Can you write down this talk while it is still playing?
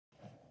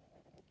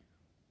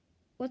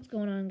What's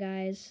going on,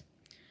 guys?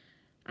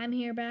 I'm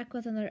here back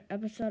with another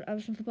episode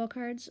of Some Football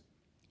Cards,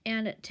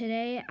 and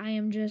today I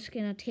am just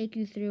going to take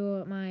you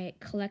through my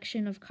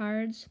collection of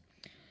cards.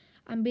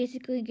 I'm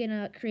basically going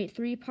to create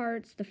 3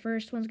 parts. The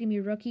first one's going to be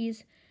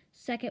rookies,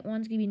 second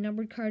one's going to be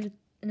numbered cards,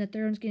 and the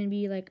third one's going to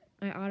be like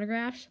my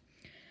autographs.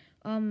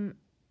 I'm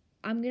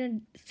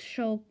going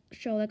to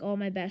show like all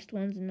my best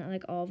ones and not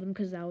like all of them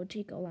because that would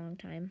take a long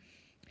time.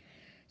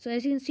 So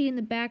as you can see in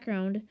the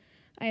background,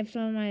 I have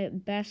some of my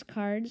best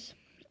cards.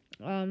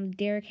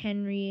 Derrick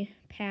Henry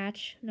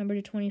patch, number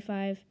to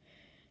 25,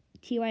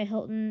 T.Y.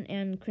 Hilton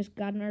and Chris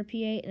Godwin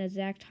RPA, and a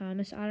Zach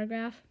Thomas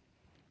autograph.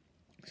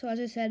 So as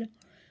I said,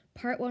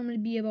 part 1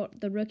 would be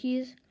about the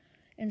rookies,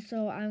 and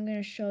so I'm going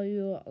to show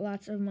you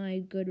lots of my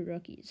good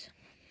rookies.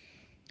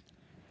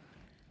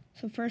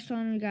 So first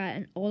one, we got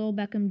an Odell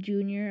Beckham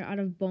Jr. out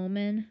of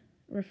Bowman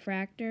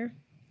Refractor.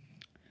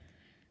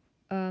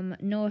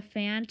 Noah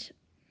Fant,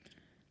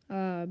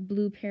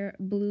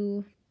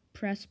 blue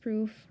press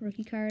proof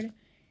rookie card.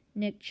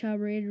 Nick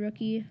Chubb rated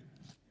rookie.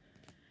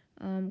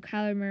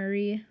 Kyler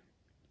Murray,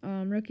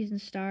 rookies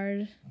and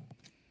stars.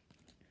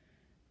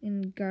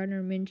 And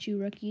Gardner Minshew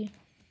rookie.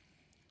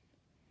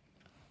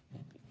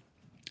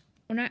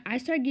 When I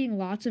started getting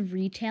lots of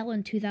retail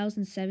in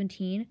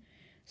 2017,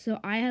 so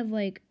I have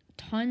like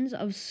tons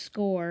of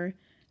score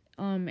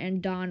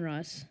and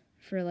Donruss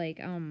for like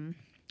ton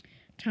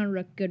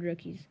of good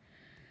rookies.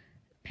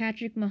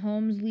 Patrick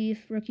Mahomes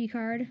Leaf rookie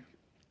card.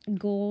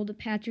 Gold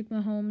Patrick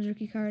Mahomes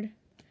rookie card.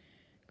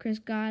 Chris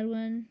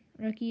Godwin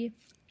rookie.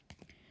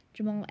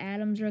 Jamal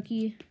Adams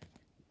rookie.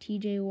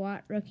 TJ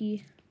Watt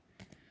rookie.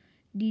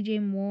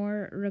 DJ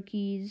Moore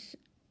rookies.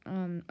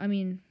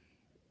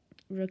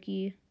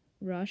 Rookie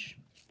rush.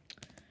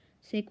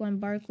 Saquon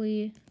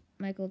Barkley.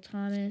 Michael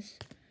Thomas.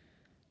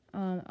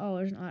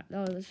 There's a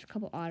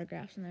couple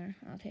autographs in there.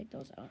 I'll take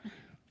those out.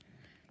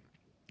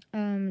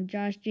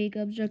 Josh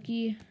Jacobs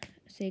rookie.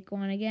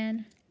 Saquon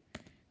again.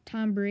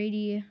 Tom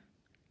Brady.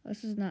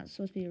 This is not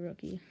supposed to be a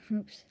rookie.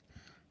 Oops.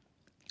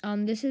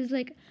 This is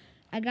like,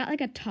 I got like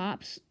a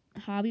Topps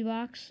hobby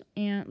box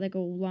and like a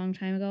long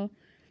time ago,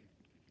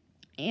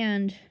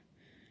 and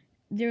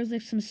there was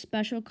like some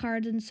special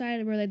cards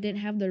inside where they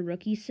didn't have the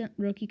rookie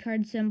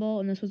card symbol,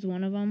 and this was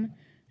one of them.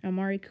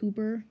 Amari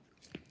Cooper,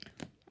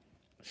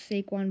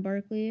 Saquon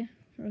Barkley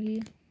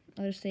rookie,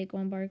 other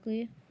Saquon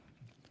Barkley.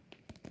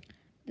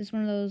 This is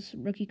one of those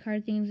rookie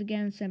card things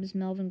again. Same as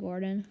Melvin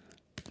Gordon.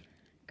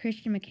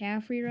 Christian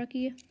McCaffrey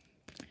rookie,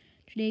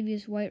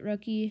 Tre'Davious White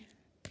rookie,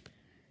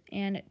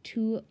 and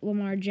 2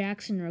 Lamar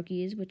Jackson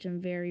rookies, which I'm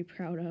very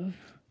proud of.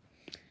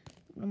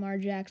 Lamar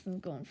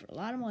Jackson's going for a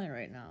lot of money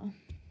right now.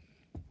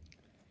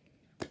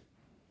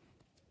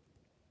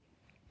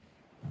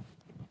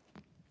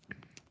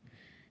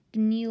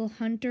 Danielle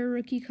Hunter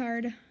rookie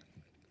card.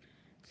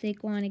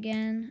 Saquon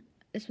again.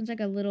 This one's like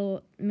a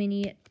little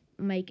mini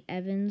Mike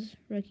Evans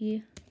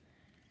rookie.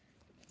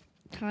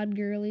 Todd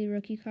Gurley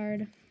rookie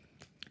card.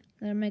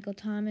 Another Michael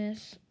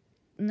Thomas.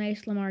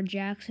 Nice Lamar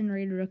Jackson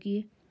rated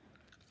rookie.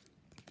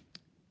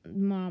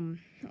 One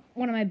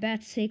of my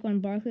bets,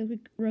 Saquon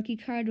Barkley rookie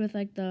card with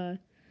like the,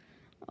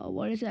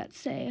 what does that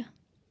say?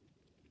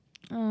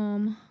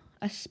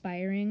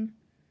 Aspiring.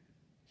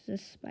 It's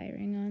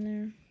aspiring on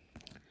there.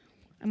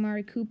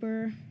 Amari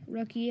Cooper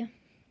rookie.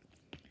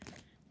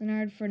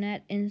 Leonard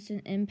Fournette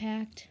instant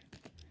impact.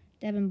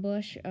 Devin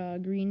Bush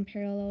green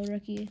parallel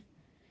rookie.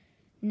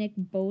 Nick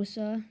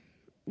Bosa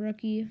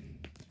rookie.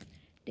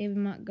 David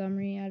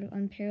Montgomery out of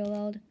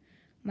unparalleled.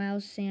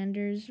 Miles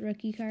Sanders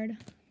rookie card.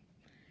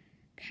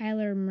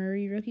 Kyler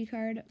Murray rookie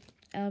card.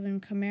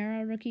 Alvin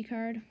Kamara rookie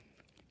card.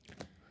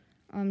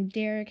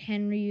 Derrick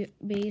Henry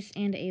base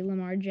and a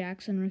Lamar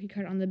Jackson rookie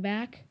card on the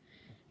back.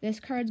 This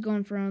card's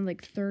going for around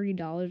like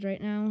 $30 right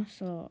now,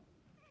 so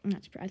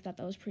I thought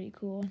that was pretty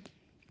cool.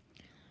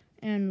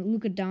 And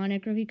Luka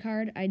Doncic rookie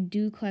card. I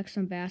do collect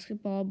some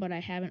basketball, but I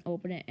haven't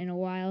opened it in a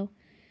while,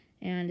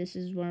 and this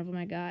is one of them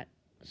I got.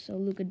 So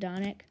Luka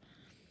Doncic.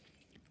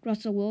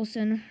 Russell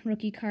Wilson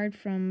rookie card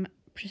from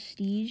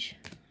Prestige.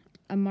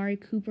 Amari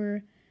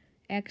Cooper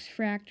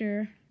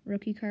X-Fractor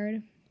rookie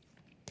card.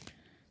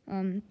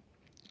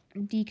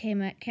 DK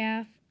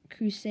Metcalf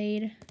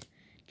Crusade.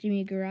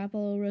 Jimmy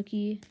Garoppolo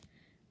rookie.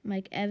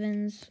 Mike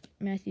Evans,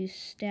 Matthew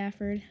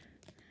Stafford,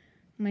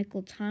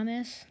 Michael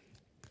Thomas,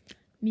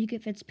 Mika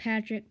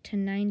Fitzpatrick to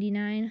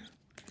 99,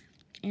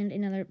 and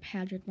another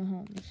Patrick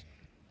Mahomes.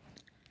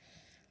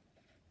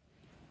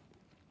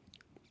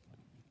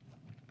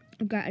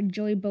 We've got a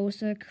Joey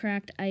Bosa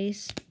Cracked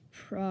Ice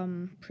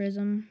from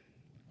Prism.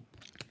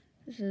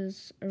 This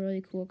is a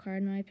really cool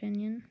card in my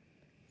opinion.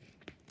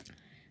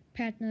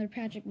 Another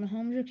Patrick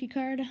Mahomes rookie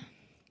card.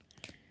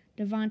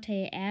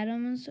 Devontae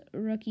Adams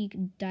rookie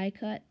die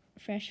cut.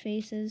 Fresh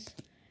faces.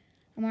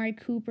 Amari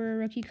Cooper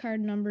rookie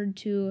card numbered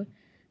to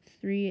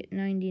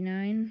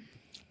 399.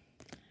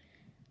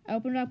 I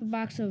opened up a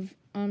box of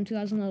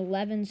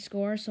 2011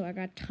 score, so I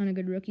got a ton of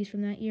good rookies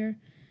from that year.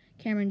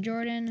 Cameron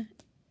Jordan,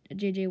 a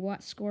J.J. Watt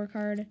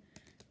scorecard,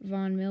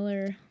 Von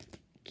Miller,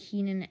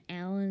 Keenan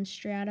Allen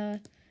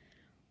Strata,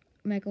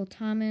 Michael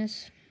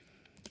Thomas,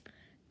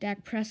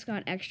 Dak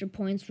Prescott, extra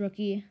points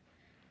rookie.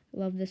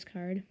 Love this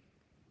card.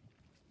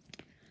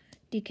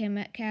 DK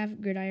Metcalf,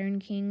 Gridiron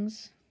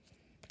Kings.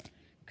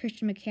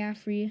 Christian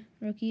McCaffrey,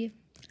 rookie.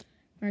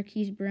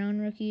 Marquise Brown,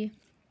 rookie.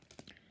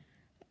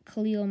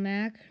 Khalil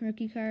Mack,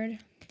 rookie card.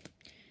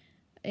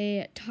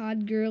 A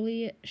Todd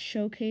Gurley,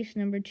 Showcase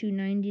number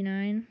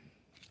 299.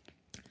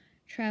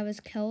 Travis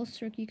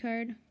Kelce, rookie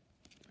card.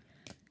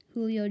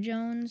 Julio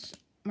Jones,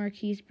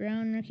 Marquise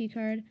Brown, rookie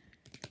card.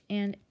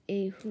 And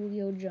a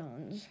Julio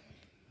Jones.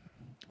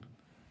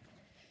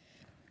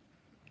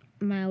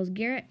 Myles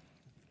Garrett,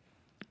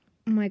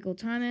 Michael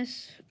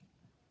Thomas,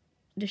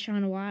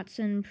 Deshaun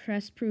Watson,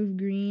 Press Proof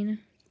Green,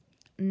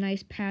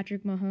 nice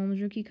Patrick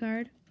Mahomes rookie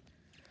card,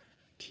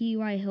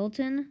 T.Y.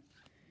 Hilton,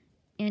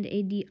 and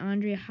a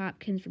DeAndre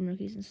Hopkins from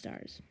Rookies and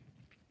Stars.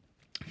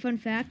 Fun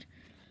fact,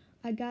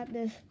 I got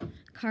this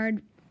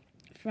card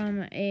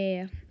from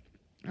a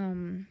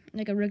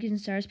like a Rookies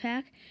and Stars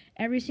pack.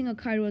 Every single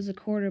card was a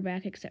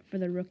quarterback except for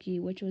the rookie,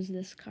 which was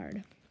this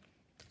card.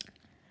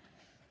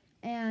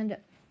 And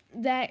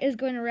that is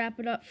going to wrap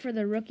it up for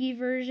the rookie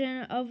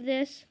version of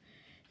this.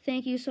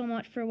 Thank you so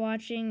much for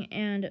watching,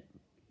 and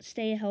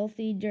stay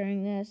healthy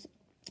during this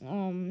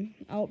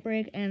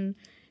outbreak, and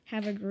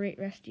have a great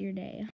rest of your day.